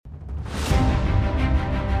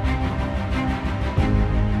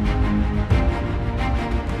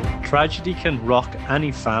Tragedy can rock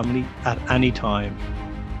any family at any time.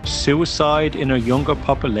 Suicide in our younger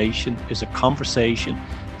population is a conversation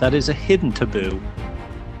that is a hidden taboo.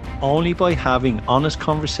 Only by having honest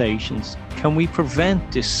conversations can we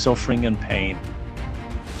prevent this suffering and pain.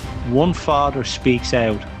 One father speaks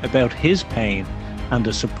out about his pain and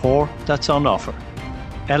the support that's on offer.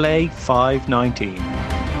 LA 519.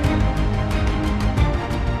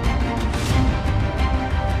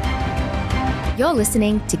 You're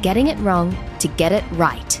listening to Getting It Wrong to Get It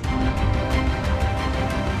Right.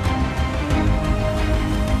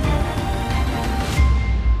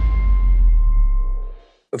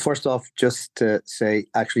 First off, just to say,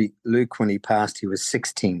 actually, Luke, when he passed, he was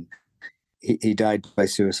 16. He died by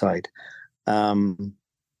suicide. My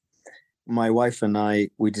wife and I,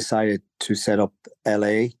 we decided to set up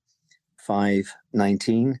LA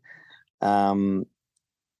 519. And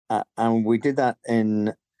we did that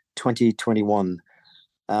in 2021,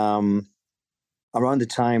 around the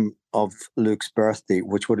time of Luke's birthday,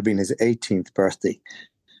 which would have been his 18th birthday.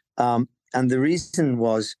 And the reason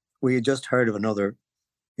was we had just heard of another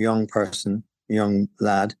young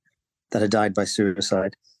lad that had died by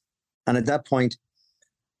suicide. And at that point,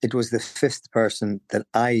 it was the fifth person that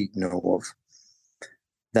I know of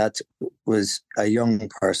that was a young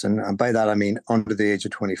person, and by that I mean under the age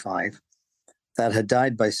of 25, that had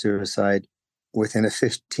died by suicide within a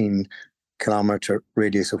 15-kilometer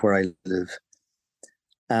radius of where I live.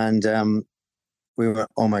 And we were,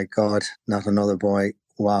 oh my God, not another boy.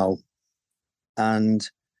 Wow. And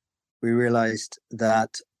we realized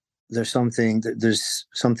that there's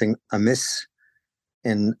something amiss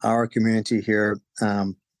in our community here.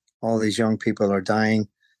 All these young people are dying.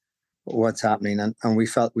 What's happening? And we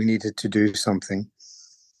felt we needed to do something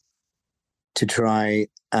to try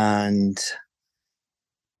and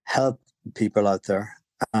help people out there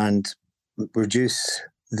and reduce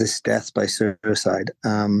this death by suicide,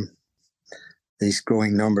 these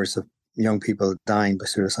growing numbers of young people dying by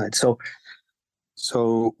suicide.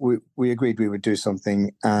 So we agreed we would do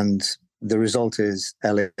something, and the result is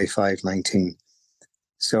LA 519.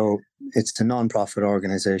 So it's a non-profit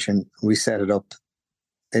organization. We set it up.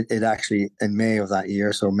 It actually in May of that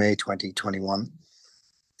year, so May 2021.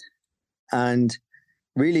 And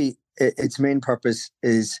really, its main purpose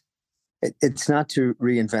is it's not to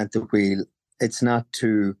reinvent the wheel. It's not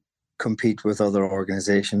to compete with other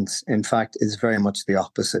organizations. In fact, it's very much the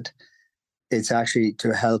opposite. It's actually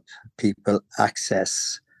to help people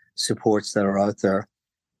access supports that are out there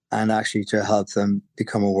and actually to help them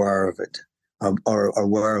become aware of it or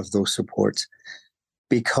aware of those supports.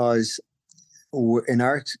 Because in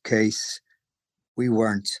our case, we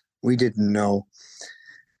didn't know.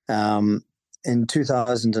 In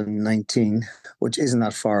 2019, which isn't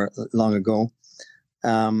that far long ago,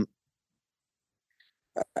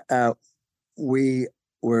 we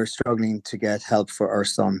were struggling to get help for our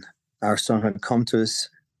son. Our son had come to us.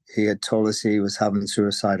 He had told us he was having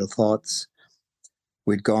suicidal thoughts.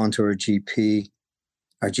 We'd gone to our GP.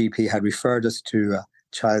 Our GP had referred us to a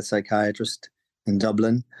child psychiatrist in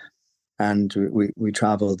Dublin, and we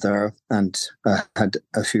travelled there and had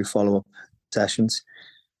a few follow-up sessions.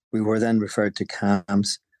 We were then referred to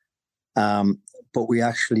CAMHS, but we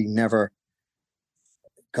actually never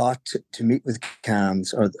got to meet with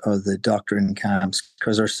CAMHS or the doctor in CAMHS,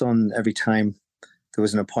 because our son, every time there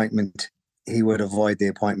was an appointment, he would avoid the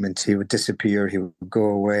appointment. He would disappear. He would go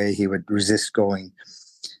away. He would resist going.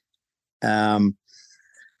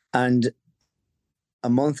 And a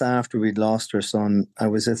month after we'd lost our son, I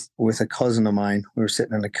was with a cousin of mine. We were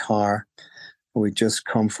sitting in a car. We'd just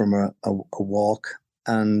come from a walk,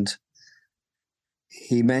 and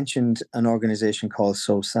he mentioned an organization called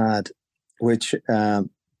So Sad, which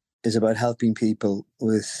is about helping people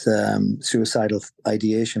with suicidal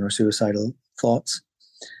ideation or suicidal thoughts.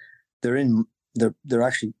 They're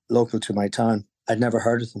actually local to my town. I'd never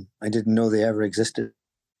heard of them. I didn't know they ever existed.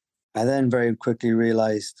 I then very quickly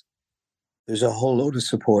realized there's a whole load of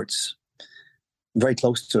supports very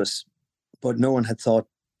close to us, but no one had thought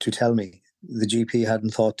to tell me. The GP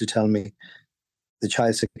hadn't thought to tell me. The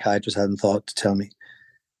child psychiatrist hadn't thought to tell me.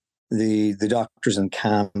 The doctors and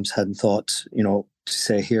CAMHS hadn't thought, to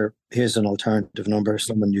say, here's an alternative number,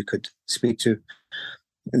 someone you could speak to.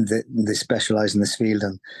 They specialize in this field,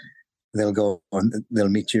 and they'll go and they'll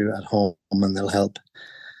meet you at home and they'll help.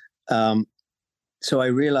 So I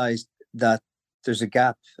realized that there's a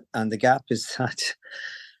gap, and the gap is that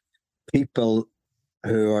people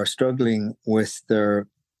who are struggling with their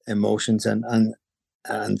emotions and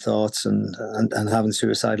thoughts and having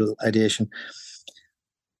suicidal ideation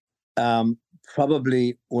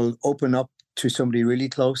probably will open up to somebody really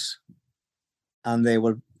close, and they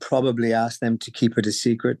will probably ask them to keep it a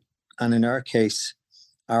secret. And in our case,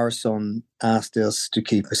 our son asked us to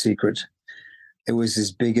keep a secret. It was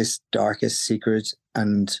his biggest, darkest secret,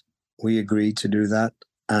 and we agreed to do that.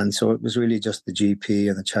 And so it was really just the GP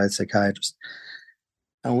and the child psychiatrist.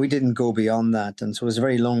 And we didn't go beyond that. And so it was a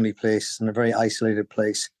very lonely place and a very isolated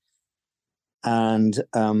place. And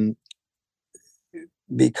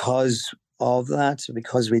because of that,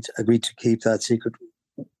 because we agreed to keep that secret,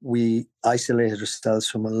 we isolated ourselves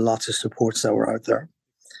from lots of supports that were out there.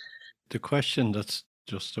 The question that's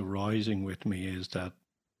just arising with me is that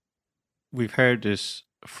we've heard this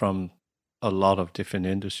from a lot of different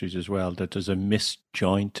industries as well, that there's a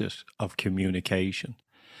misjointed of communication,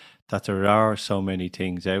 that there are so many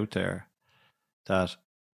things out there that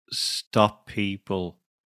stop people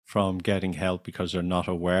from getting help because they're not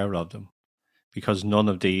aware of them, because none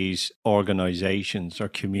of these organizations are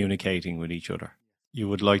communicating with each other. You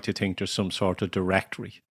would like to think there's some sort of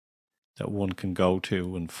directory that one can go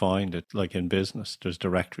to and find it, like in business, there's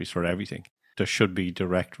directories for everything. There should be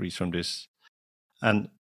directories from this. And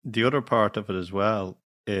the other part of it as well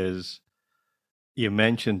is, you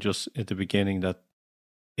mentioned just at the beginning that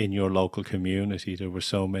in your local community there were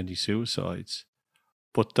so many suicides,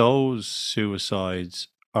 but those suicides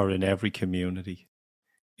are in every community,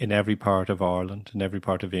 in every part of Ireland, in every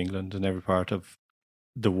part of England, in every part of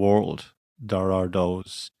the world. There are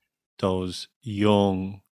those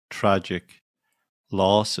young, tragic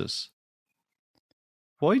losses.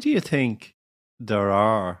 Why do you think there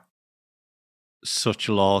are such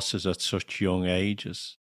losses at such young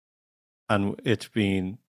ages? And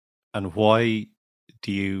why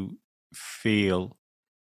do you feel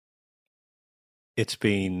it's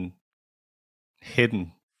been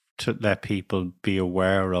hidden to let people be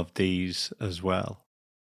aware of these as well,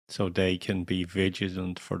 so they can be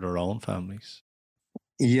vigilant for their own families?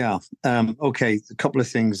 Yeah. Okay. A couple of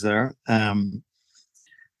things there.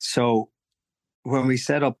 So when we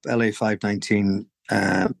set up LA 519,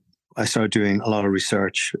 I started doing a lot of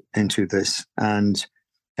research into this, and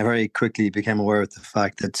I very quickly became aware of the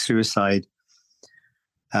fact that suicide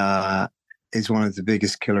is one of the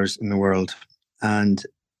biggest killers in the world. And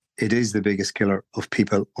it is the biggest killer of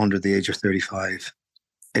people under the age of 35.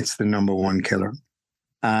 It's the number one killer.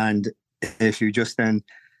 And if you just then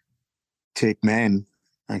take men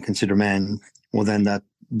and consider men, well, then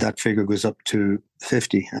that figure goes up to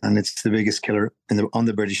 50. And it's the biggest killer on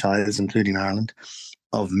the British Isles, including Ireland,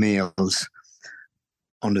 of males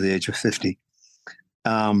under the age of 50.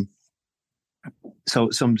 So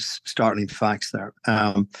some startling facts there.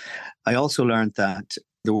 I also learned that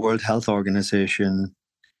the World Health Organization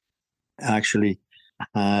actually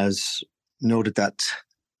has noted that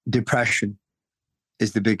depression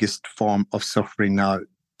is the biggest form of suffering now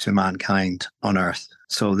to mankind on Earth.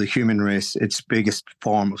 So the human race, its biggest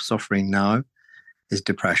form of suffering now is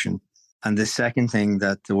depression. And the second thing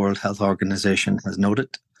that the World Health Organization has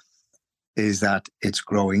noted is that it's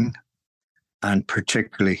growing, and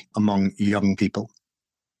particularly among young people.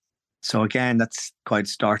 So again, that's quite a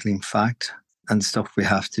startling fact and stuff we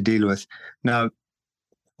have to deal with. Now,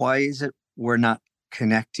 why is it we're not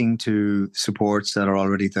connecting to supports that are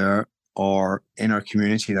already there or in our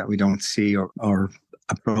community that we don't see or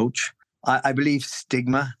approach? I believe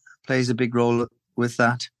stigma plays a big role with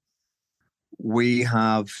that. We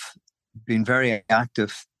have been very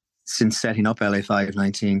active since setting up LA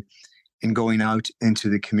 519 in going out into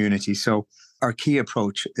the community. So our key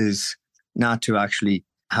approach is not to actually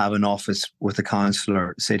have an office with a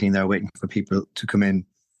counsellor sitting there waiting for people to come in.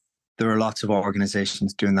 There are lots of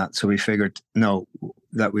organisations doing that. So we figured, no,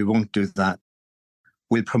 that we won't do that.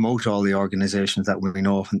 We'll promote all the organisations that we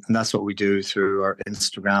know of. And that's what we do through our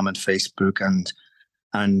Instagram and Facebook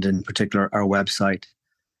and in particular our website.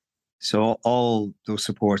 So all those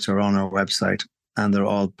supports are on our website and they're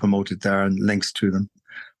all promoted there and links to them.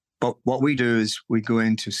 But what we do is we go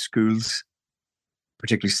into schools,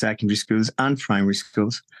 particularly secondary schools and primary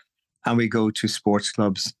schools, and we go to sports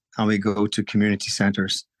clubs and we go to community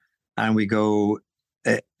centres and we go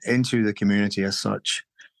into the community as such.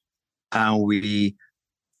 And we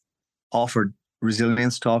offer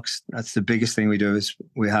resilience talks. That's the biggest thing we do is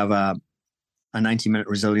we have a 90-minute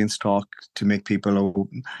resilience talk to make people,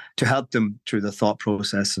 to help them through the thought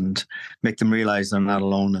process and make them realise they're not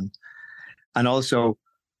alone. And also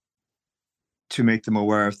to make them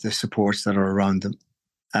aware of the supports that are around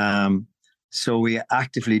them. So we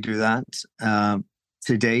actively do that.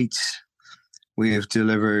 To date, we have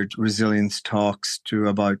delivered resilience talks to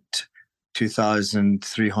about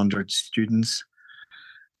 2,300 students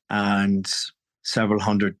and several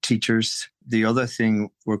hundred teachers. The other thing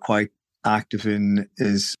we're quite active in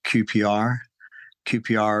is QPR,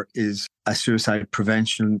 QPR is a suicide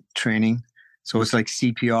prevention training. So it's like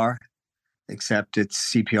CPR, except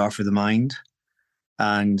it's CPR for the mind.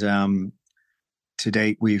 And to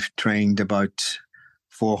date, we've trained about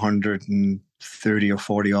 430 or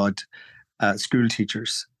 40 odd school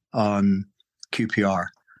teachers on QPR.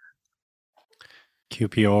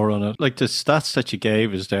 QPR on it. Like the stats that you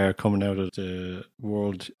gave is there coming out of the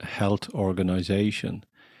World Health Organization.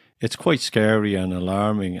 It's quite scary and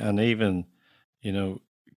alarming. And even,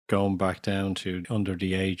 going back down to under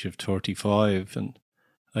the age of 35. And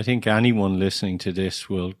I think anyone listening to this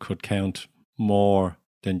could count more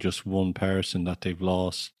than just one person that they've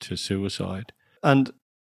lost to suicide. And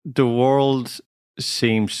the world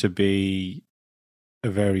seems to be a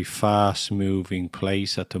very fast moving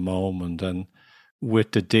place at the moment. And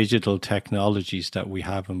with the digital technologies that we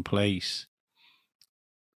have in place,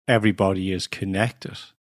 everybody is connected.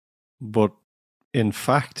 But in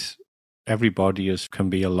fact, everybody can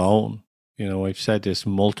be alone. I've said this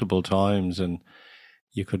multiple times, and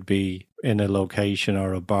you could be in a location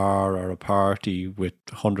or a bar or a party with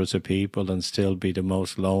hundreds of people and still be the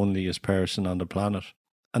most loneliest person on the planet.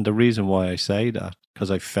 And the reason why I say that,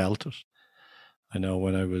 because I felt it. I know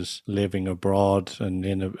when I was living abroad and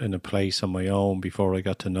in a place on my own before I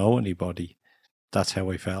got to know anybody, that's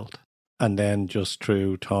how I felt. And then just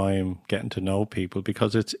through time, getting to know people,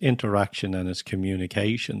 because it's interaction and it's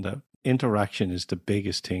communication. That interaction is the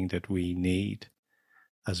biggest thing that we need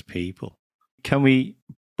as people. Can we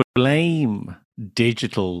blame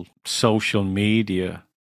digital social media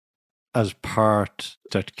as part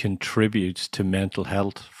that contributes to mental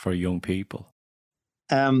health for young people?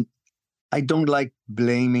 I don't like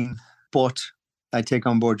blaming, but I take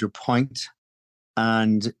on board your point.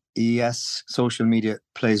 And yes, social media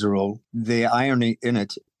plays a role. The irony in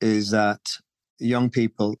it is that young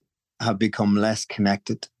people have become less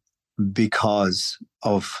connected because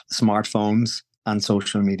of smartphones and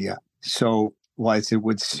social media. So whilst it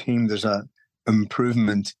would seem there's an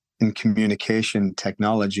improvement in communication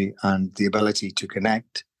technology and the ability to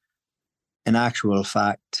connect, in actual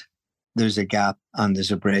fact, there's a gap and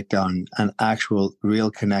there's a breakdown, and actual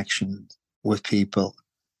real connection with people,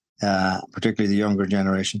 particularly the younger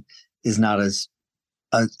generation, is not as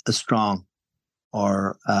strong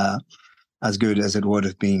or as good as it would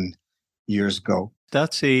have been years ago.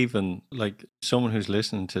 That's even like someone who's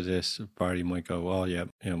listening to this, Barry, might go, oh yeah,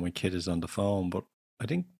 my kid is on the phone. But I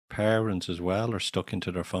think parents as well are stuck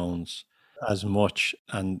into their phones as much,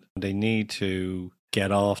 and they need to get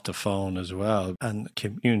off the phone as well and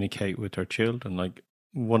communicate with their children. Like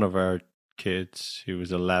one of our kids who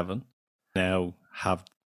was 11 now have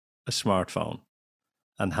a smartphone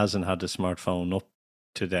and hasn't had the smartphone up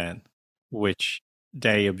to then, which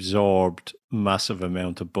they absorbed massive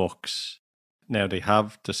amount of books. Now they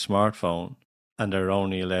have the smartphone and they're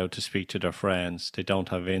only allowed to speak to their friends. They don't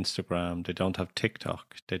have Instagram, they don't have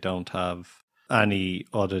TikTok, they don't have any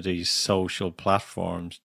other of these social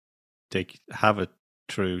platforms. They have it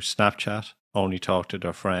through Snapchat, only talk to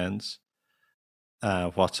their friends.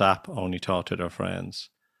 WhatsApp, only talk to their friends.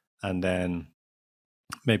 And then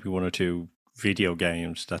maybe one or two video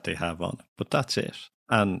games that they have on it. But that's it.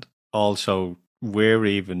 And also, we're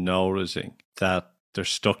even noticing that they're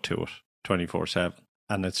stuck to it 24/7.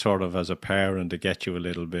 And it's sort of, as a parent, to get you a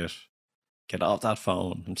little bit, get off that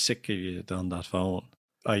phone. I'm sick of you on that phone.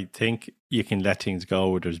 I think you can let things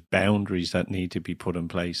go. There's boundaries that need to be put in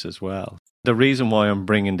place as well. The reason why I'm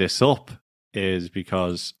bringing this up is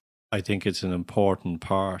because I think it's an important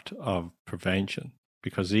part of prevention.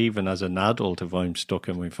 Because even as an adult, if I'm stuck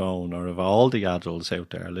in my phone, or if all the adults out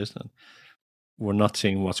there listening, we're not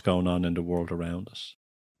seeing what's going on in the world around us.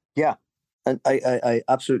 Yeah, and I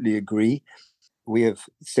absolutely agree. We have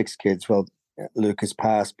 6 kids. Well, Luke has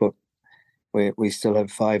passed, but we still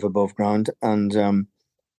have 5 above ground. And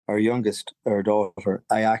our youngest, our daughter,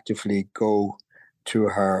 I actively go to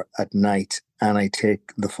her at night and I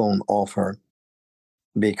take the phone off her,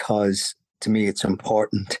 because to me it's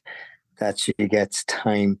important that she gets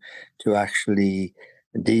time to actually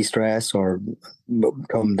de-stress or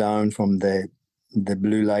come down from the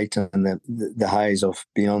blue light and the highs of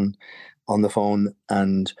being on the phone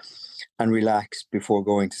and relax before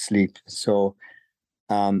going to sleep. So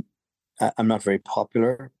I'm not very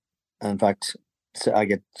popular. In fact, I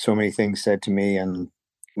get so many things said to me, and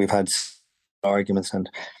we've had arguments.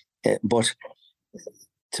 But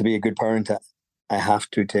to be a good parent, I have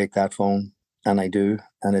to take that phone, and I do,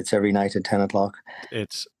 and it's every night at 10 o'clock.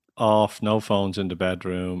 It's off, no phones in the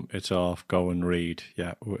bedroom. It's off, go and read.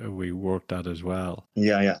 Yeah, we work that as well.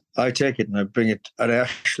 Yeah. I take it and I bring it, and I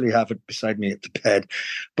actually have it beside me at the bed.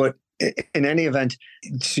 But in any event,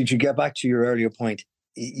 to get back to your earlier point,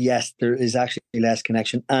 yes, there is actually less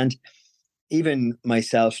connection. And even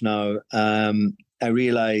myself now,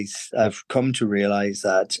 I've come to realize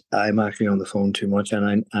that I'm actually on the phone too much,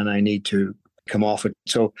 and I need to come off it.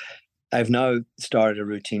 So I've now started a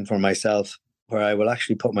routine for myself where I will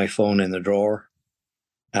actually put my phone in the drawer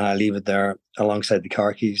and I leave it there alongside the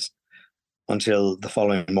car keys until the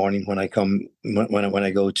following morning when I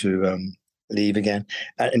go to leave again.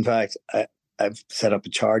 In fact, I've set up a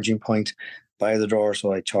charging point by the drawer,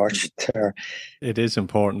 so I charge it there. It is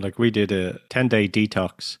important. Like, we did a 10-day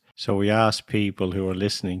detox. So we asked people who are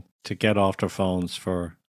listening to get off their phones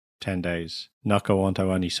for 10 days, not go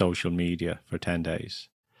onto any social media for 10 days.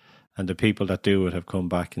 And the people that do it have come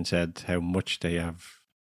back and said how much they have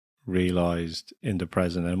realized in the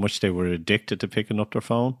present and how much they were addicted to picking up their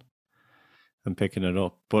phone and picking it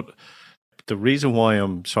up. But the reason why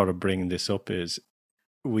I'm sort of bringing this up is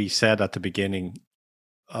we said at the beginning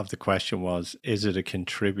of the question was, is it a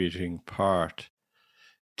contributing part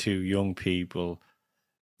to young people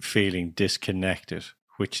feeling disconnected,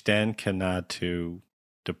 which then can add to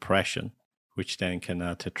depression, which then can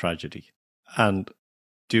add to tragedy? And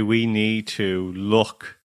do we need to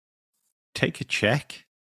take a check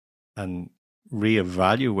and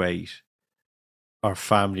reevaluate our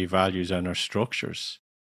family values and our structures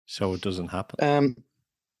so it doesn't happen?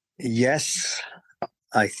 Yes,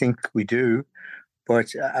 I think we do.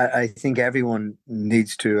 But I think everyone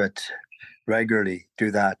needs to regularly do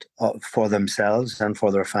that for themselves and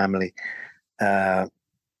for their family,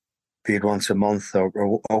 be it once a month or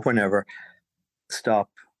whenever. Stop,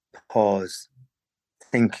 pause,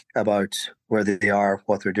 think about where they are,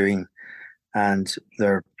 what they're doing, and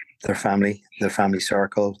their family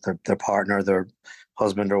circle, their partner, their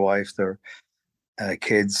husband or wife, their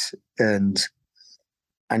kids, and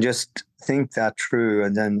just think that through.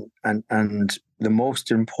 And then and the most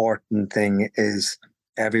important thing is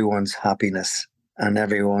everyone's happiness and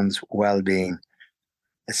everyone's well-being.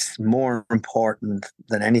 It's more important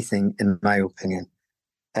than anything, in my opinion.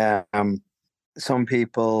 Some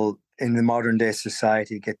people in the modern day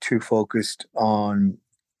society get too focused on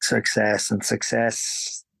success, and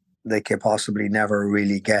success they can possibly never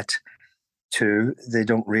really get to. They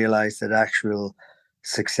don't realize that actual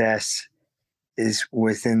success is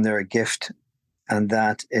within their gift, and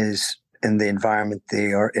that is in the environment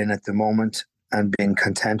they are in at the moment, and being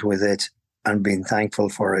content with it and being thankful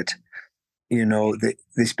for it. You know,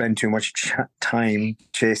 they spend too much time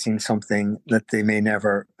chasing something that they may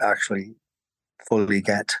never actually fully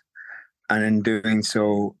get, and in doing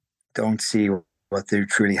so don't see what they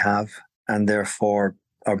truly have, and therefore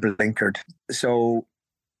are blinkered. So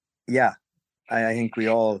yeah, I think we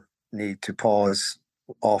all need to pause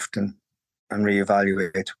often and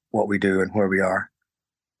reevaluate what we do and where we are,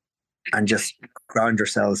 and just ground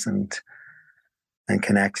yourselves and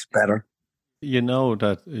connect better. You know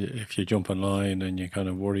that if you jump online and you're kind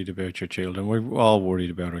of worried about your children, we're all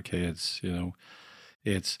worried about our kids, you know,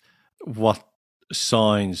 it's what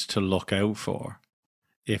signs to look out for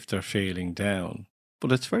if they're feeling down.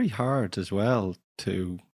 But it's very hard as well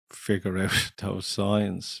to figure out those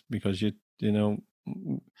signs, because you know,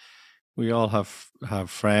 we all have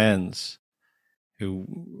friends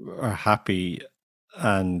who are happy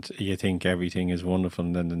and you think everything is wonderful,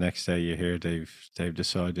 and then the next day you hear they've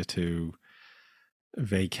decided to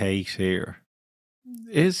vacate here.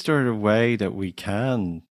 Is there a way that we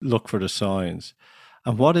can look for the signs?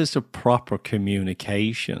 And what is the proper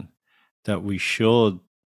communication that we should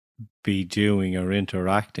be doing or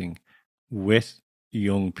interacting with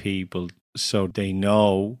young people so they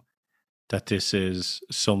know that this is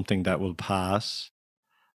something that will pass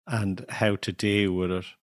and how to deal with it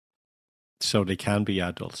so they can be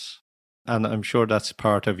adults? And I'm sure that's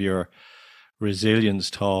part of your resilience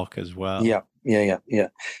talk as well. Yeah.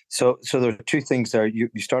 So there are two things there. You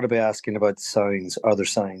started by asking about the signs. Are there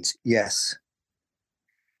signs? Yes.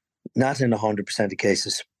 Not in 100% of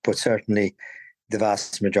cases, but certainly the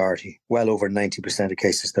vast majority, well over 90% of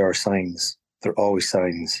cases, there are signs. There are always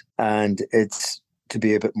signs. And it's to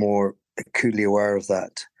be a bit more acutely aware of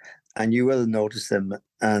that. And you will notice them.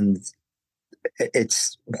 And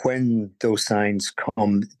it's when those signs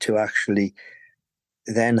come to actually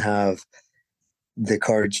then have the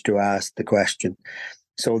courage to ask the question.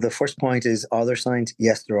 So the first point is, are there signs?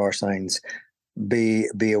 Yes, there are signs.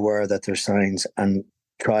 Be aware that there's signs, and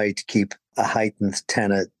try to keep a heightened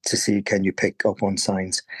antenna to see, can you pick up on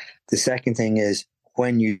signs. The second thing is,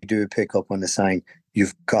 when you do pick up on a sign,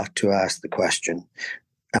 you've got to ask the question.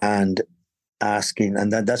 And asking,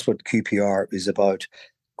 and that's what QPR is about: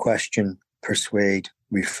 question, persuade,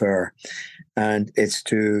 refer. And it's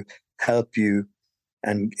to help you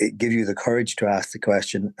and give you the courage to ask the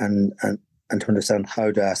question and to understand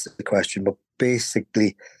how to ask the question. But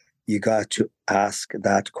basically, you got to ask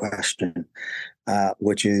that question,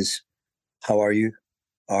 which is, how are you?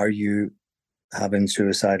 Are you having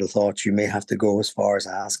suicidal thoughts? You may have to go as far as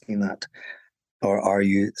asking that. Or are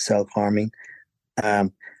you self-harming?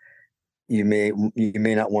 You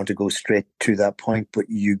may not want to go straight to that point, but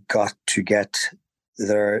you got to get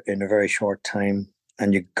there in a very short time,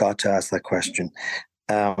 and you got to ask that question.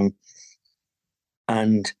 And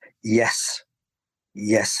yes,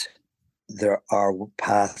 there are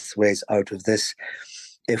pathways out of this.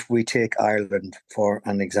 If we take Ireland for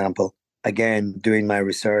an example, again, doing my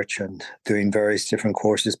research and doing various different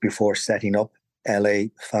courses before setting up LA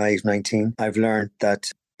 519, I've learned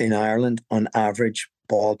that in Ireland, on average,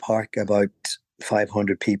 ballpark, about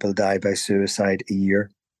 500 people die by suicide a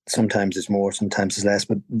year. Sometimes it's more, sometimes it's less,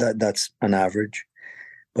 but that's an average.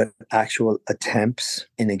 But actual attempts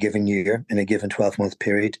in a given year, in a given 12-month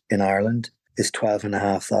period in Ireland, is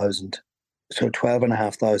 12,500. So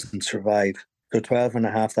 12,500 survive. So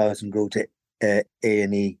 12,500 go to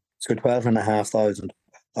A&E. So 12,500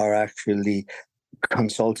 are actually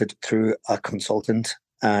consulted through a consultant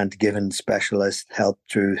and given specialist help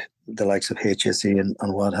through the likes of HSE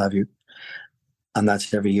and what have you. And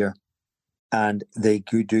that's every year. And they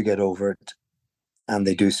do get over it, and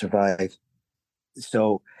they do survive.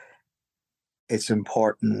 So it's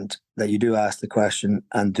important that you do ask the question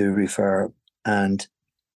and do refer, and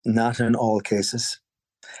not in all cases,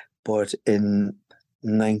 but in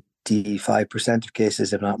 95% of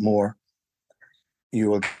cases, if not more, you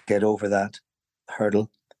will get over that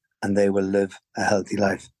hurdle and they will live a healthy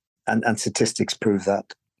life. And statistics prove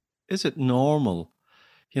that. Is it normal?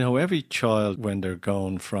 You know, every child, when they're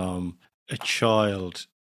going from a child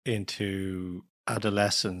into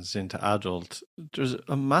adolescence, into adult, there's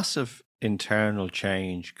a massive internal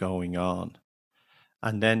change going on.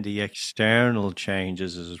 And then the external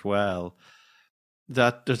changes as well.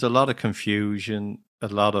 That there's a lot of confusion, a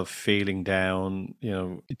lot of feeling down. You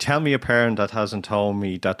know, tell me a parent that hasn't told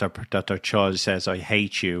me that their child says, "I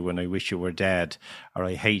hate you and I wish you were dead," or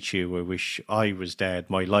 "I hate you, I wish I was dead.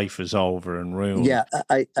 My life is over and ruined." Yeah,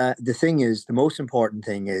 the thing is, the most important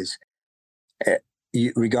thing is,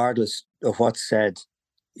 regardless of what's said,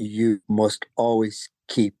 you must always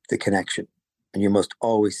keep the connection, and you must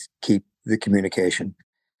always keep the communication.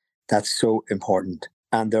 That's so important.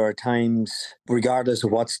 And there are times, regardless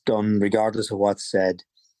of what's done, regardless of what's said,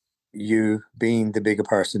 you, being the bigger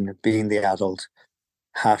person, being the adult,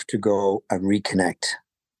 have to go and reconnect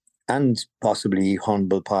and possibly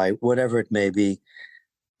humble pie, whatever it may be.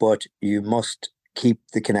 But you must keep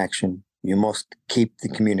the connection. You must keep the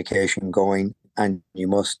communication going, and you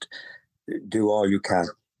must do all you can.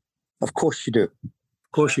 Of course you do.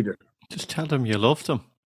 Of course you do. Just tell them you love them.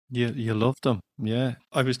 You love them. Yeah.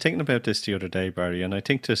 I was thinking about this the other day, Barry, and I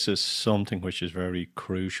think this is something which is very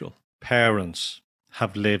crucial. Parents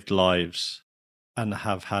have lived lives and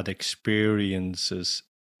have had experiences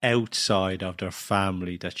outside of their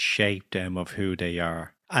family that shape them of who they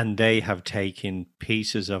are. And they have taken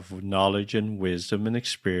pieces of knowledge and wisdom and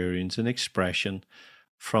experience and expression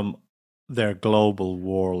from their global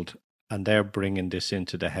world, and they're bringing this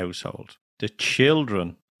into the household. The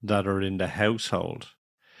children that are in the household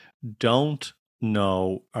don't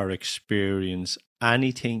know or experience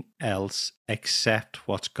anything else except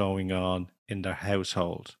what's going on in their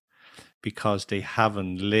household, because they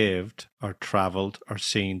haven't lived or traveled or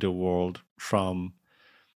seen the world from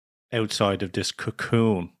outside of this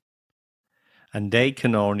cocoon. And they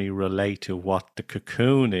can only relate to what the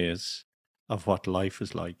cocoon is of what life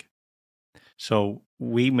is like. So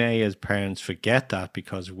we may as parents forget that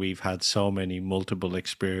because we've had so many multiple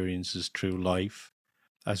experiences through life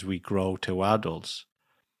as we grow to adults.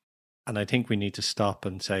 And I think we need to stop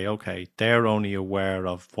and say, okay, they're only aware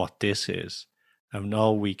of what this is. And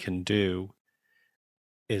all we can do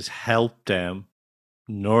is help them,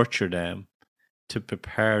 nurture them, to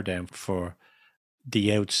prepare them for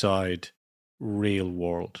the outside real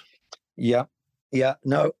world. Yeah.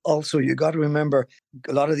 Now, also, you got to remember,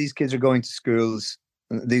 a lot of these kids are going to schools.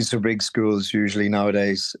 These are big schools usually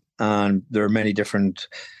nowadays. And there are many different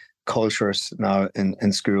cultures now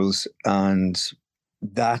in schools, and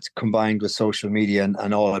that combined with social media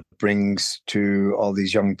and all it brings to all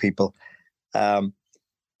these young people,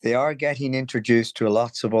 they are getting introduced to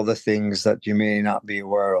lots of other things that you may not be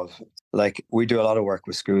aware of. Like, we do a lot of work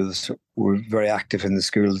with schools. We're very active in the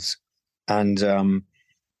schools, and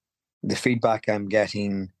the feedback I'm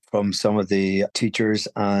getting from some of the teachers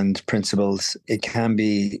and principals, it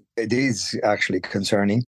is actually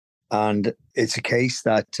concerning. And it's a case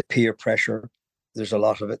that peer pressure, there's a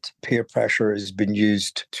lot of it. Peer pressure has been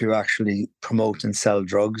used to actually promote and sell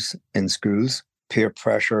drugs in schools. Peer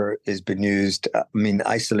pressure has been used,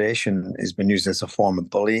 isolation has been used as a form of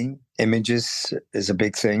bullying. Images is a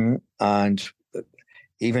big thing. And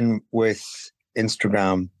even with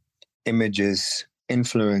Instagram, images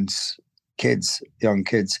influence kids, young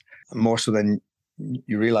kids, more so than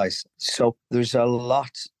you realize. So there's a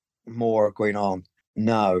lot more going on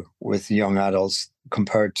now with young adults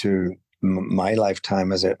compared to my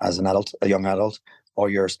lifetime as an adult, a young adult, or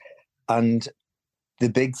yours. And the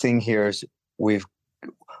big thing here is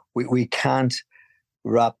we can't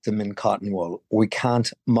wrap them in cotton wool. We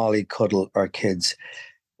can't mollycoddle our kids.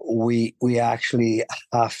 We actually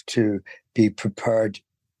have to be prepared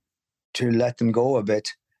to let them go a bit,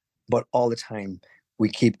 but all the time we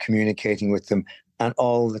keep communicating with them, and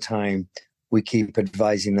all the time we keep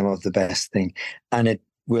advising them of the best thing, and it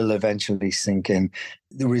will eventually sink in.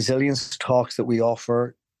 The resilience talks that we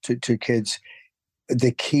offer to kids,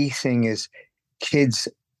 the key thing is kids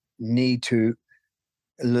need to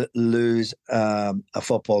lose a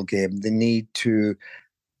football game. They need to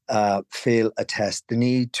fail a test. They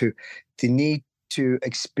need to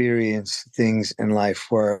experience things in life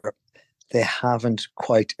where they haven't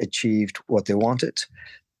quite achieved what they wanted.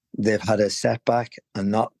 They've had a setback, a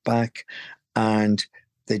knockback, and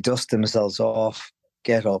they dust themselves off,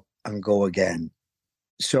 get up and go again.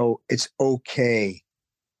 So it's okay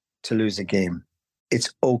to lose a game.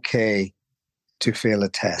 It's okay to fail a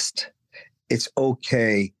test. It's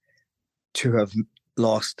okay to have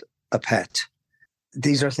lost a pet.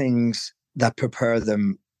 These are things that prepare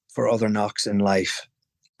them for other knocks in life.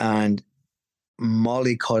 And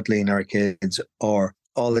mollycoddling our kids or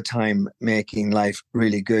all the time making life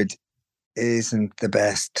really good isn't the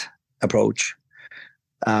best approach.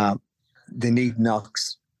 They need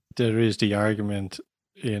knocks. There is the argument,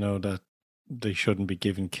 that they shouldn't be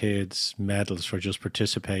giving kids medals for just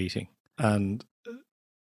participating. And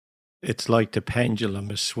it's like the pendulum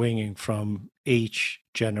is swinging from each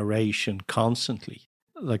generation constantly.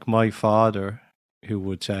 Like my father, who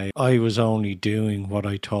would say, I was only doing what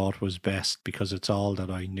I thought was best because it's all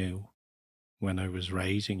that I knew when I was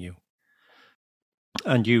raising you.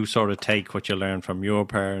 And you sort of take what you learn from your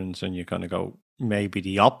parents and you kind of go maybe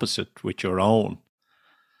the opposite with your own.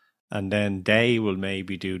 And then they will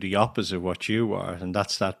maybe do the opposite of what you are. And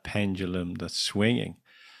that's that pendulum that's swinging.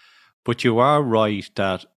 But you are right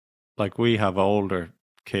that, like, we have older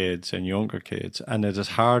kids and younger kids, and it is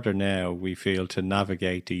harder now, we feel, to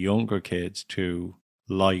navigate the younger kids to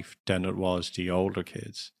life than it was the older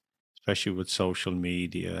kids, especially with social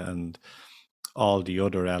media and all the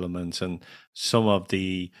other elements and some of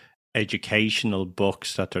the educational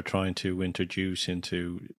books that they're trying to introduce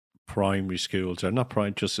into primary schools. They're not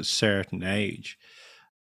primary, just a certain age.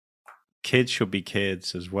 Kids should be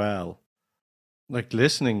kids as well. Like,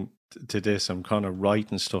 listening to this, I'm kind of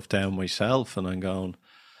writing stuff down myself and I'm going,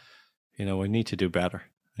 I need to do better.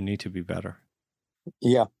 I need to be better.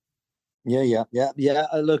 Yeah.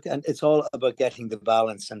 Look, and it's all about getting the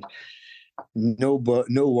balance, and no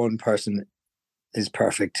one person is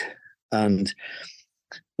perfect. And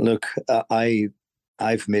look,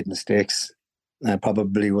 I've made mistakes. I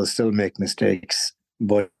probably will still make mistakes,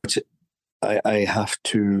 but I have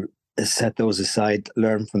to set those aside,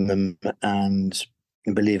 learn from them, and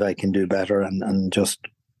believe I can do better, and just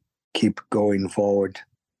keep going forward.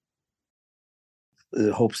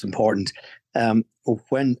 The hope's important.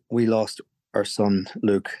 When we lost our son,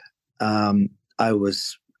 Luke, I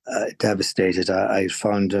was devastated. I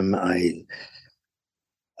found him. I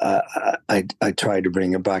tried to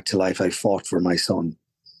bring him back to life. I fought for my son.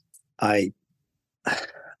 I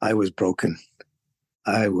was broken.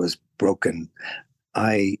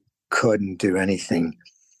 I couldn't do anything.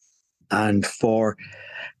 And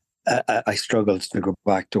I struggled to go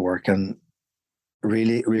back to work. And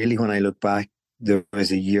really, when I look back, there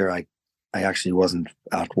was a year I actually wasn't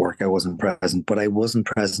at work. I wasn't present, but I wasn't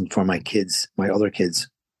present for my kids, my other kids,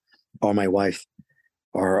 or my wife,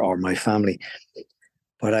 or my family.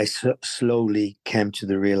 But I slowly came to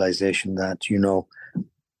the realization that,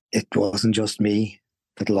 it wasn't just me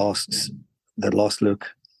that lost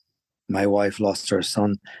Luke. My wife lost her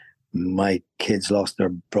son. My kids lost their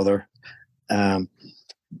brother.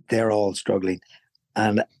 They're all struggling,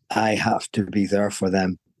 and I have to be there for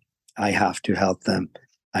them. I have to help them.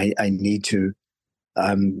 I need to.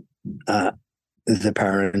 I'm the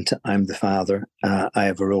parent. I'm the father. I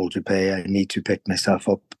have a role to play. I need to pick myself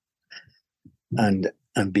up and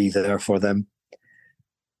be there for them.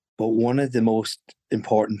 But one of the most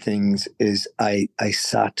important things is I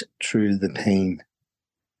sat through the pain.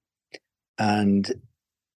 And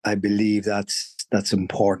I believe that's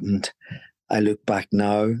important. I look back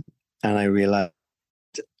now and I realize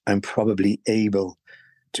I'm probably able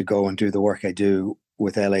to go and do the work I do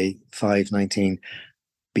with LA 519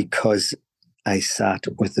 because I sat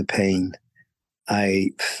with the pain. I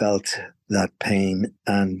felt that pain,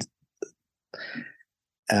 and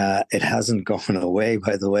it hasn't gone away,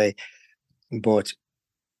 by the way, but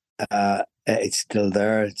it's still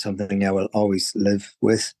there. It's something I will always live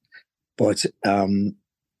with. But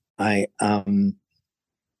I am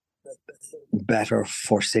better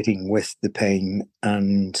for sitting with the pain,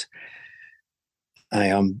 and I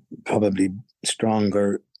am probably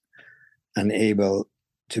stronger and able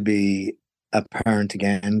to be a parent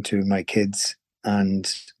again to my kids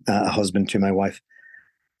and a husband to my wife.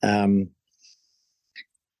 And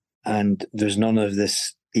there's none of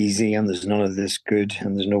this easy, and there's none of this good,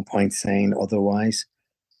 and there's no point saying otherwise.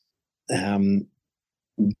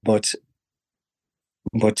 But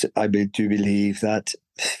I do believe that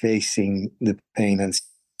facing the pain and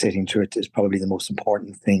sitting through it is probably the most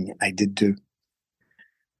important thing I did do.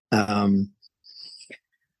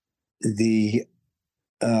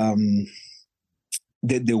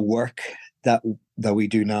 The work that we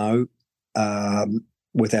do now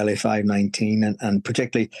with LA 519 and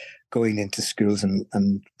particularly going into schools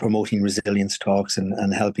and promoting resilience talks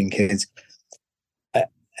and helping kids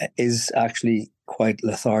is actually quite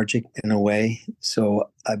lethargic in a way. So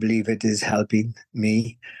I believe it is helping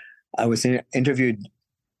me. I was interviewed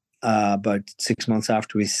about 6 months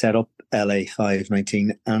after we set up LA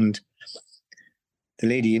 519, and the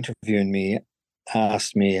lady interviewing me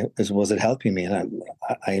asked me, was it helping me? And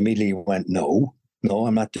I immediately went, no,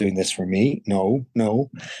 I'm not doing this for me. No.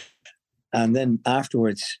 And then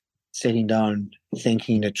afterwards, sitting down,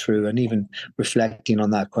 thinking it through, and even reflecting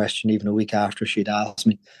on that question, even a week after she'd asked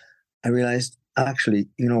me, I realized, actually,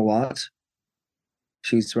 you know what?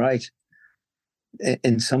 She's right.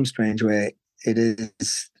 In some strange way, it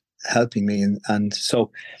is helping me. And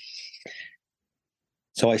so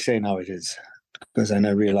I say now it is, because then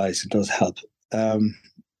I realize it does help.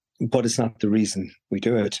 But it's not the reason we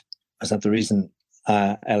do it. It's not the reason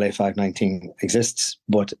LA 519 exists,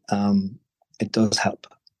 but it does help.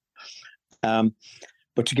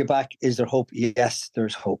 But to get back, is there hope? Yes,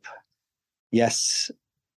 there's hope. Yes,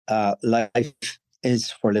 life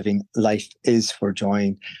is for living. Life is for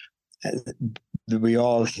joy. We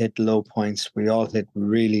all hit low points. We all hit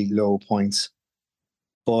really low points,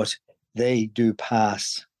 but they do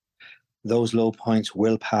pass. Those low points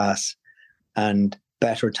will pass, and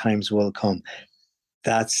better times will come.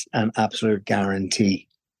 That's an absolute guarantee.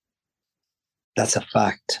 That's a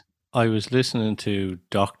fact. I was listening to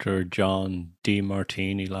Dr. John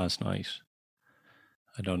DeMartini last night.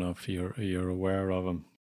 I don't know if you're aware of him.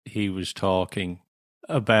 He was talking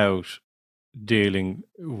about dealing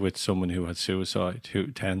with someone who had suicide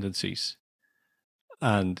tendencies.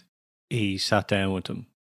 And he sat down with them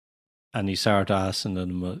and he started asking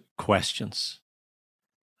them questions.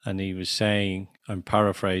 And he was saying, I'm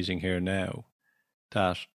paraphrasing here now,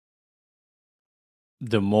 that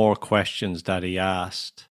the more questions that he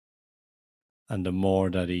asked and the more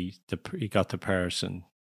that he got the person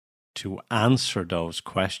to answer those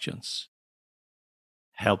questions,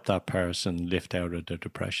 helped that person lift out of their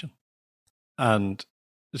depression. And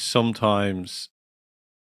sometimes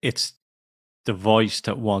it's the voice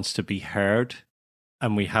that wants to be heard,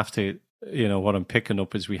 and we have to, what I'm picking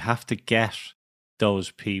up is we have to get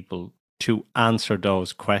those people to answer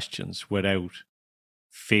those questions without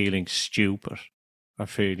feeling stupid or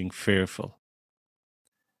feeling fearful.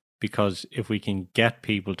 Because if we can get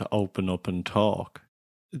people to open up and talk,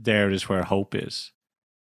 there is where hope is.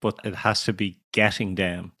 But it has to be getting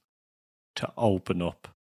them to open up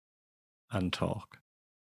and talk.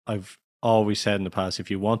 I've always said in the past,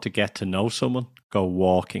 if you want to get to know someone, go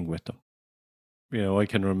walking with them. I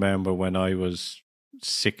can remember when I was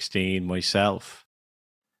 16 myself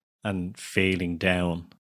and feeling down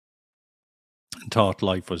and thought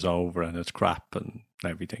life was over and it's crap and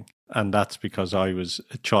everything. And that's because I was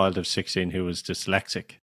a child of 16 who was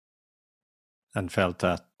dyslexic and felt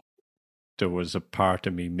that there was a part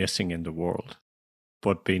of me missing in the world.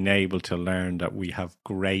 But being able to learn that we have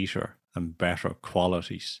greater and better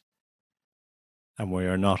qualities and we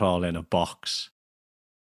are not all in a box.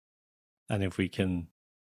 And if we can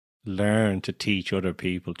learn to teach other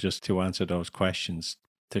people just to answer those questions,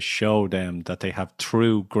 to show them that they have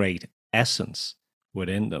true great essence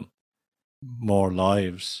within them, more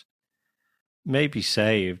lives may be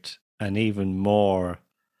saved, and even more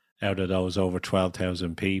out of those over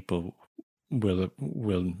 12,000 people will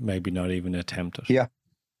maybe not even attempt it.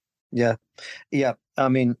 Yeah. I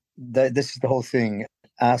mean, this is the whole thing.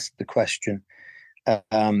 Ask the question.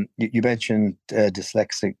 You mentioned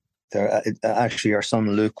dyslexic. There, actually, our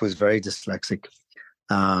son Luke was very dyslexic,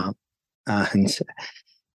 and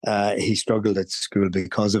he struggled at school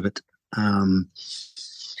because of it.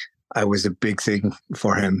 I was a big thing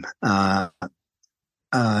for him,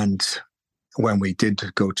 and when we did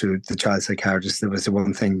go to the child psychiatrist, there was the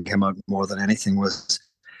one thing that came out more than anything was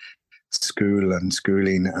school and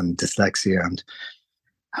schooling and dyslexia and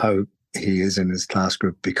how he is in his class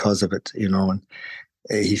group because of it, and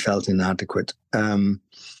he felt inadequate.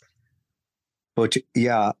 But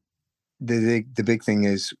yeah, the big thing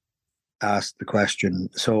is ask the question.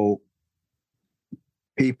 So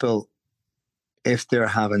people, if they're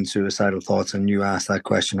having suicidal thoughts and you ask that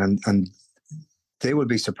question, and they will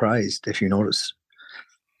be surprised if you notice.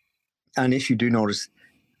 And if you do notice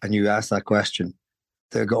and you ask that question,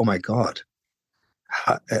 they'll go, oh my God,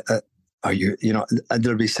 are you,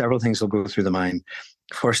 there'll be several things that'll go through the mind.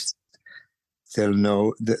 First, they'll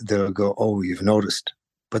go, oh, you've noticed.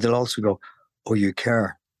 But they'll also go, oh, you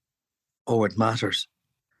care. Oh, it matters.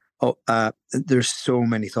 Oh, there's so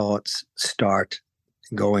many thoughts start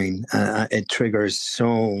going. It triggers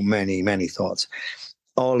so many, many thoughts,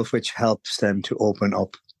 all of which helps them to open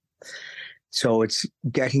up. So it's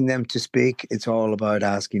getting them to speak. It's all about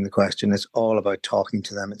asking the question. It's all about talking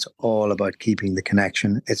to them. It's all about keeping the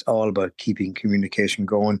connection. It's all about keeping communication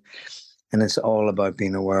going. And it's all about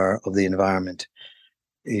being aware of the environment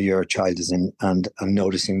your child is in and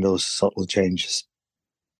noticing those subtle changes.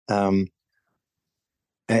 It's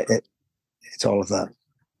all of that.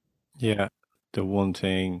 Yeah. The one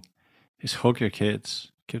thing is hug your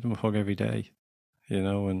kids. Give them a hug every day.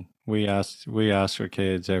 And we ask our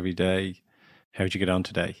kids every day, how'd you get on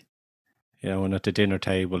today? And at the dinner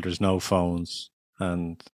table, there's no phones,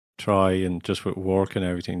 and try and just with work and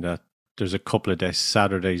everything that there's a couple of days,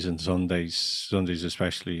 Saturdays and Sundays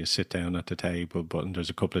especially, you sit down at the table, but there's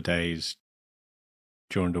a couple of days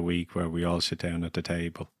during the week where we all sit down at the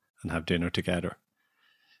table and have dinner together.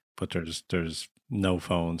 But there's no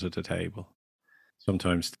phones at the table.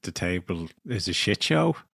 Sometimes the table is a shit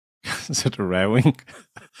show. Instead of rowing.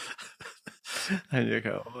 And you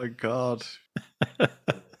go, oh my God.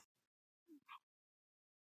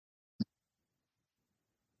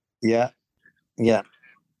 Yeah.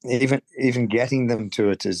 Even getting them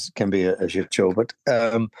to it can be a shit show. But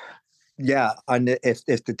yeah, and if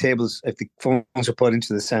the phones are put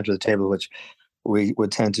into the center of the table, which we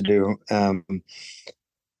would tend to do,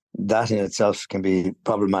 that in itself can be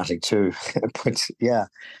problematic too. But yeah.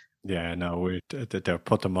 Yeah, no, they'll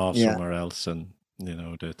put them off somewhere else, and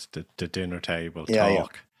the dinner table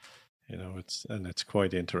talk. Yeah. It's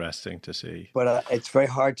quite interesting to see. But it's very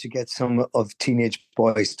hard to get some of teenage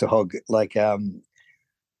boys to hug. Like I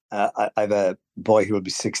have a boy who will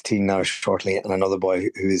be 16 now shortly, and another boy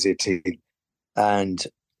who is 18, and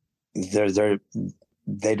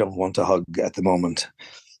they don't want to hug at the moment.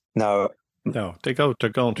 Now, no, they're going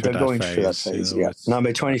through that phase. Yeah. Now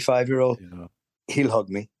my 25-year-old, he'll hug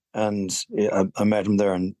me. And I met him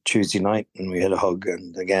there on Tuesday night, and we had a hug.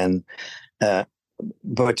 And again,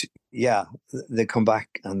 but yeah, they come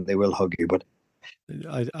back and they will hug you. But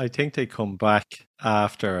I think they come back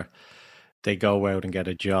after they go out and get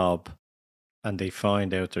a job, and they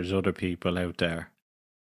find out there's other people out there,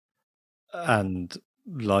 and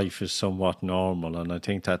life is somewhat normal. And I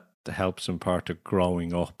think that helps in part of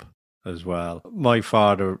growing up as well. My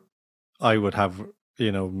father, I would have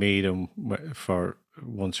meet him for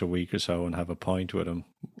once a week or so and have a pint with him,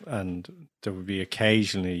 and there would be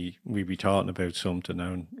occasionally we'd be talking about something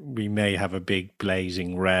and we may have a big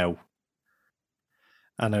blazing row,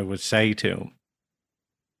 and I would say to him,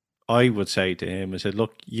 I said,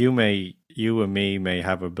 look, you and me may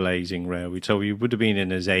have a blazing row. So he would have been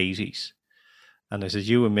in his 80s, and I said,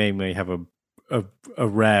 you and me may have a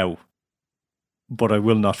row, but I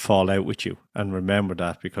will not fall out with you, and remember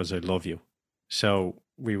that, because I love you. So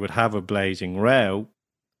we would have a blazing row,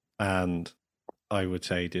 and I would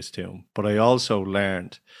say this to him. But I also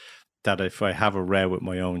learned that if I have a row with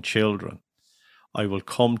my own children, I will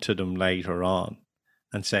come to them later on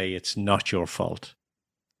and say, it's not your fault.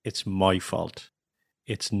 It's my fault.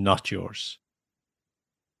 It's not yours.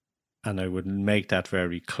 And I would make that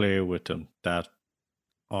very clear with them, that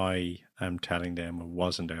I am telling them it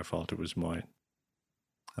wasn't their fault, it was mine.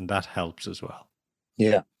 And that helps as well.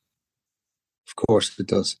 Yeah. Of course it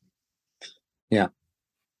does. Yeah,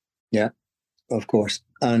 of course.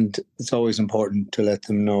 And it's always important to let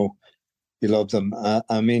them know you love them.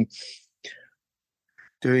 I mean,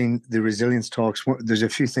 doing the resilience talks, there's a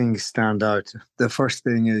few things stand out. The first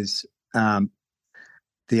thing is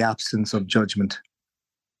the absence of judgment.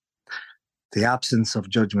 The absence of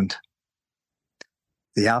judgment.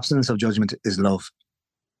 The absence of judgment is love.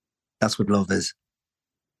 That's what love is.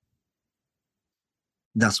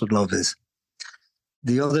 That's what love is.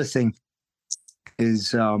 The other thing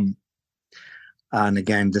is, and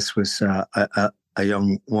again, this was a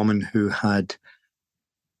young woman who had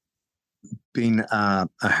been a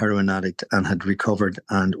heroin addict and had recovered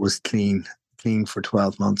and was clean for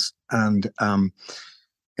 12 months. And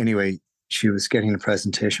anyway, she was getting a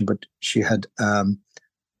presentation, but she had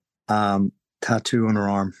tattoo on her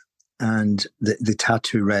arm, and the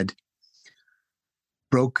tattoo read,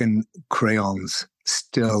 "Broken crayons,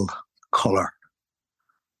 still color."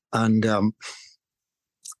 And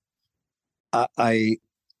I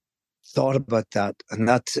thought about that, and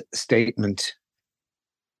that statement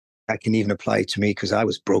I can even apply to me, because I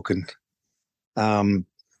was broken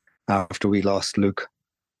after we lost Luke.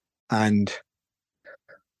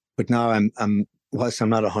 But now I'm whilst I'm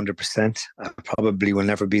not 100%, I probably will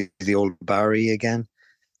never be the old Barry again,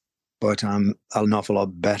 but I'm an awful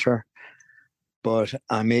lot better. But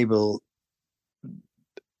I'm able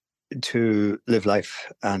to live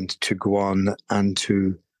life and to go on and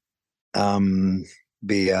to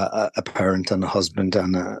be a parent and a husband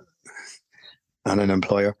and an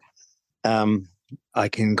employer. I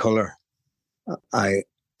can colour. I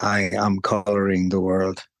am colouring the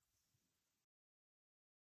world.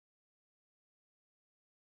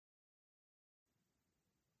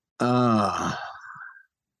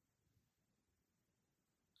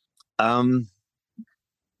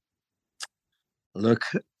 Look,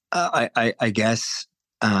 I guess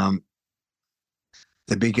the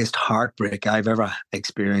biggest heartbreak I've ever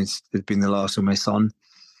experienced has been the loss of my son.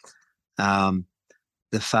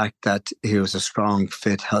 The fact that he was a strong,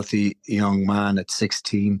 fit, healthy young man at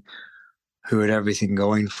 16 who had everything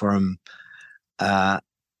going for him. And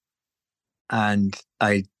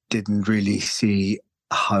I didn't really see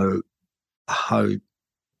how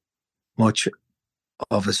much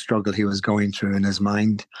of a struggle he was going through in his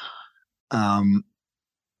mind.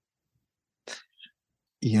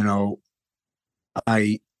 You know,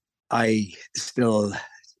 I still,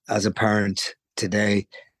 as a parent today,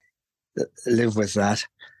 live with that.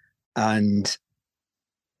 And,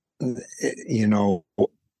 you know,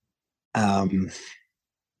 I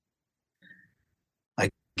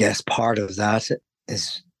guess part of that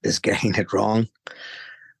is getting it wrong.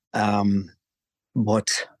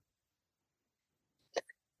 But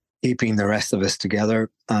keeping the rest of us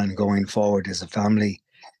together and going forward as a family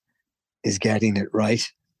is getting it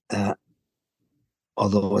right.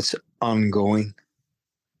 Although it's ongoing,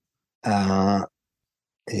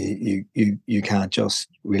 you can't just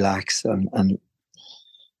relax and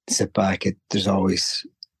sit back. There's always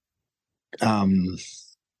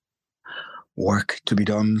work to be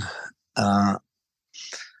done,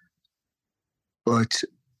 but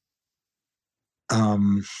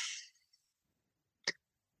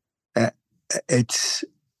it's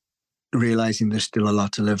realizing there's still a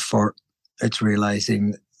lot to live for. It's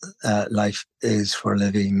realizing life is for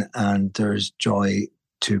living, and there's joy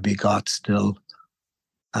to be got still,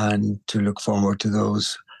 and to look forward to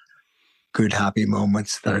those good, happy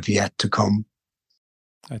moments that have yet to come.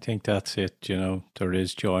 I think that's it. You know, there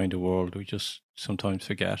is joy in the world. We just sometimes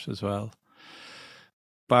forget as well.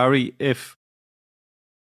 Barry, if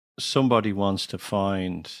somebody wants to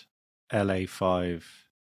find LA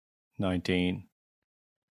 519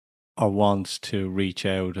 or wants to reach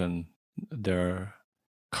out and their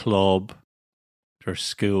club, their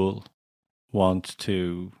school, want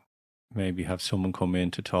to maybe have someone come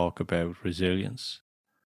in to talk about resilience,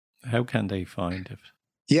 how can they find it?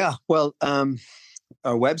 Yeah, well, our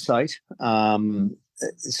website,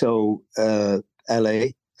 so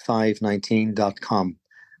la519.com.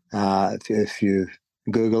 If you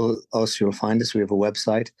Google us, you'll find us. We have a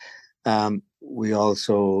website. We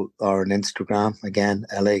also are on Instagram, again,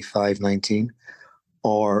 LA519,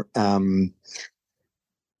 or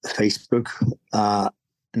Facebook.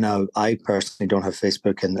 Now, I personally don't have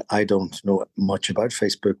Facebook, and I don't know much about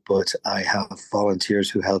Facebook, but I have volunteers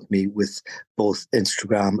who help me with both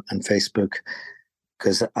Instagram and Facebook,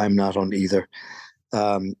 because I'm not on either,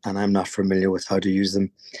 and I'm not familiar with how to use them.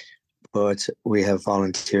 But we have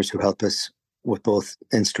volunteers who help us with both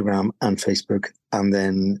Instagram and Facebook, and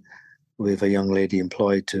then we have a young lady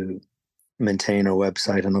employed to maintain our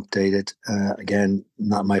website and update it. Again,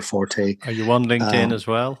 not my forte. Are you on LinkedIn as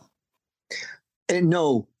well?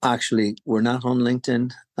 No, actually, we're not on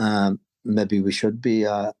LinkedIn. Maybe we should be.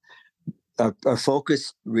 Our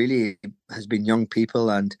focus really has been young people,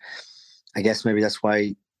 and I guess maybe that's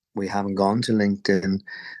why we haven't gone to LinkedIn.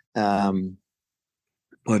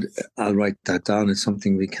 But I'll write that down. It's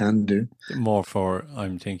something we can do.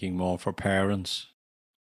 I'm thinking more for parents.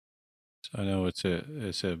 I know it's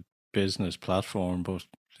a business platform, but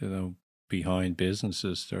behind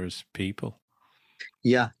businesses there's people.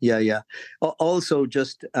 Yeah. Also,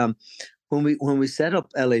 just when we set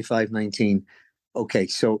up LA 519, okay,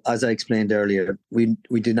 so as I explained earlier, we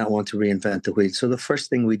did not want to reinvent the wheel. So the first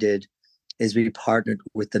thing we did is we partnered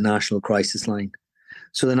with the National Crisis Line.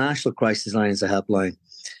 So the National Crisis Line is a helpline,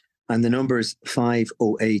 and the number is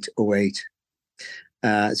 50808.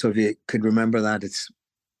 So if you could remember that, it's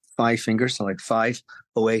 5 fingers, so like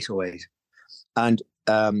 50808. And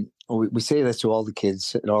we say this to all the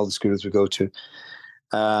kids at all the schools we go to.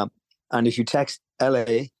 And if you text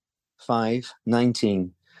LA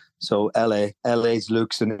 519, so LA's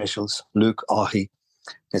Luke's initials, Luke Ahi.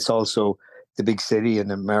 It's also the big city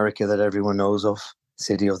in America that everyone knows of,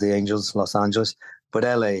 City of the Angels, Los Angeles. But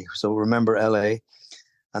LA, so remember LA,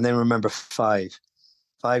 and then remember 5.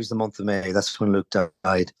 5 is the month of May. That's when Luke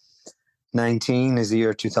died. 19 is the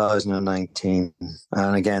year 2019.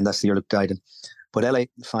 And again, that's the year Luke died in. But LA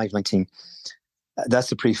 519, that's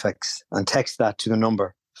the prefix. And text that to the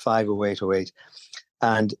number 50808.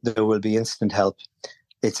 And there will be instant help.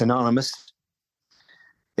 It's anonymous.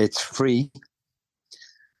 It's free.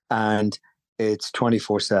 And it's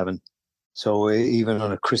 24/7. So even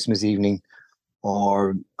on a Christmas evening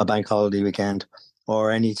or a bank holiday weekend or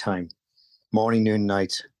any time, morning, noon,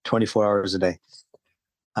 night, 24 hours a day,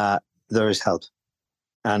 there is help.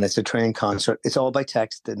 And it's a trained concert. It's all by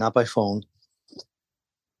text, not by phone.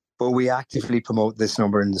 But we actively promote this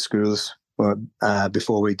number in the schools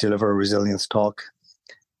before we deliver a resilience talk.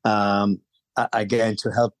 Again,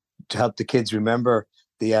 to help the kids remember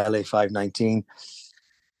the LA 519.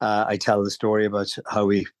 I tell the story about how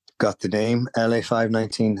we got the name LA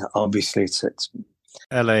 519. Obviously, it's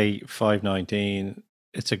LA 519.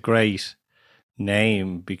 It's a great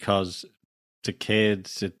name because the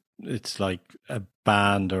kids, it's like a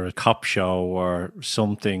band or a cop show or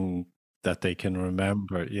something that they can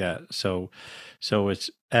remember. Yeah. So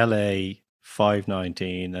it's LA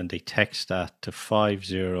 519 and they text that to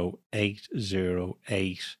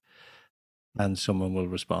 50808 and someone will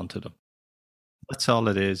respond to them. That's all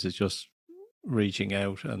it is just reaching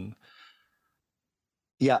out. And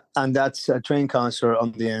yeah, and that's a trained counselor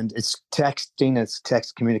on the end. It's texting, it's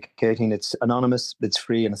text communicating, it's anonymous, it's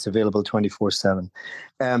free, and it's available 24/7.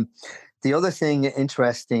 The other thing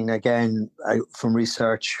interesting, again, from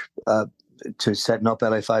research to setting up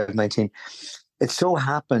LA 519, it so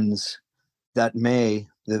happens that May,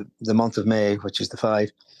 the month of May, which is the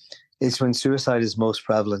 5, is when suicide is most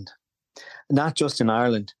prevalent. Not just in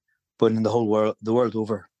Ireland, but in the whole world, the world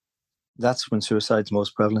over. That's when suicide is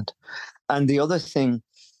most prevalent. And the other thing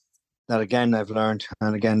that, again, I've learned,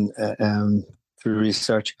 and again, through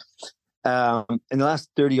research, in the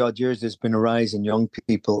last 30-odd years, there's been a rise in young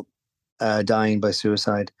people dying by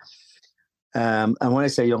suicide. And when I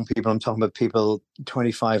say young people, I'm talking about people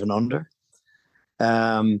 25 and under.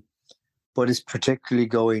 But it's particularly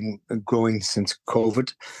growing since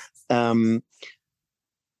COVID.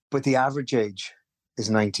 But the average age is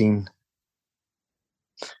 19.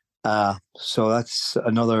 So that's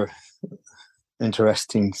another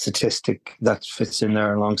interesting statistic that fits in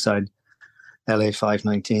there alongside LA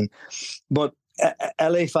 519. But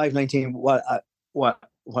LA 519, what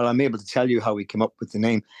I'm able to tell you how we came up with the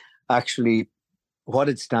name, actually, what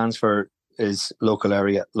it stands for is local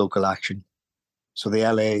area, local action. So the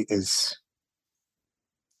LA is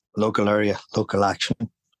local area, local action.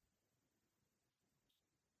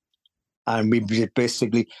 And we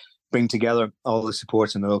basically bring together all the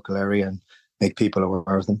supports in the local area and make people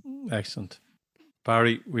aware of them. Excellent.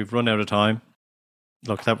 Barry, we've run out of time.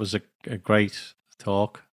 Look, that was a great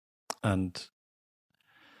talk. And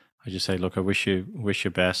I just say, look, I wish you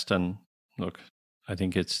best. And look, I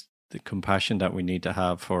think it's the compassion that we need to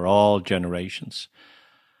have for all generations,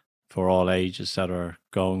 for all ages that are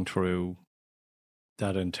going through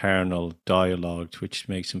that internal dialogue, which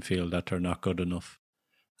makes them feel that they're not good enough.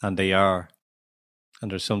 And they are. And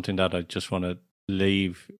there's something that I just want to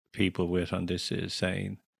leave people with on this is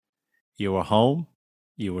saying, you were home,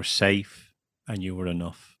 you were safe, and you were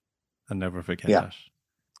enough. And never forget that.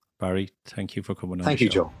 Barry, thank you for coming on. Thank you,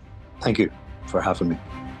 Joe. Thank you for having me.